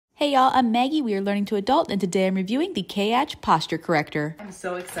Hey y'all, I'm Maggie. We are learning to adult, and today I'm reviewing the Cayatch Posture Corrector. I'm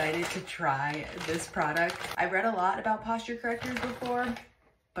so excited to try this product. I've read a lot about posture correctors before,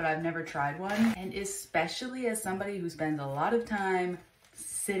 but I've never tried one. And especially as somebody who spends a lot of time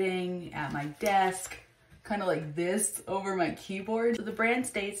sitting at my desk, kind of like this over my keyboard. So the brand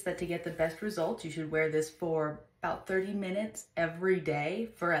states that to get the best results, you should wear this for about 30 minutes every day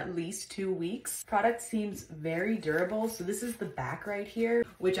for at least 2 weeks. Product seems very durable. So this is the back right here,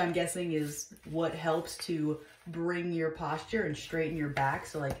 which I'm guessing is what helps to bring your posture and straighten your back.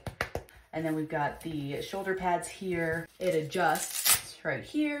 So and then we've got the shoulder pads here. It adjusts right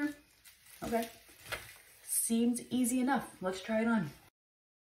here. Okay, seems easy enough. Let's try it on.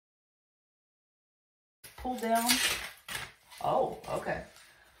 Pull down. Oh, okay.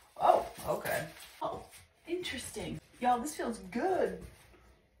 Oh, okay. Oh, interesting. Y'all, this feels good.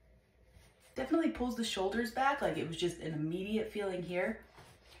 Definitely pulls the shoulders back, like it was just an immediate feeling here.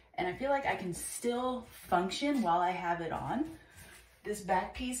 And I feel like I can still function while I have it on. This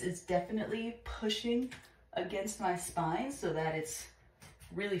back piece is definitely pushing against my spine so that it's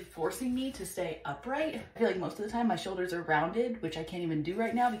really forcing me to stay upright. I feel like most of the time my shoulders are rounded, which I can't even do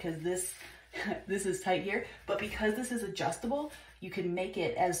right now because this is tight here, but because this is adjustable, you can make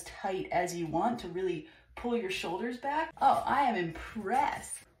it as tight as you want to really pull your shoulders back. Oh, I am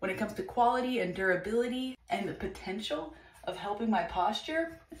impressed. When it comes to quality and durability and the potential of helping my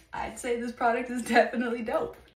posture, I'd say this product is definitely dope.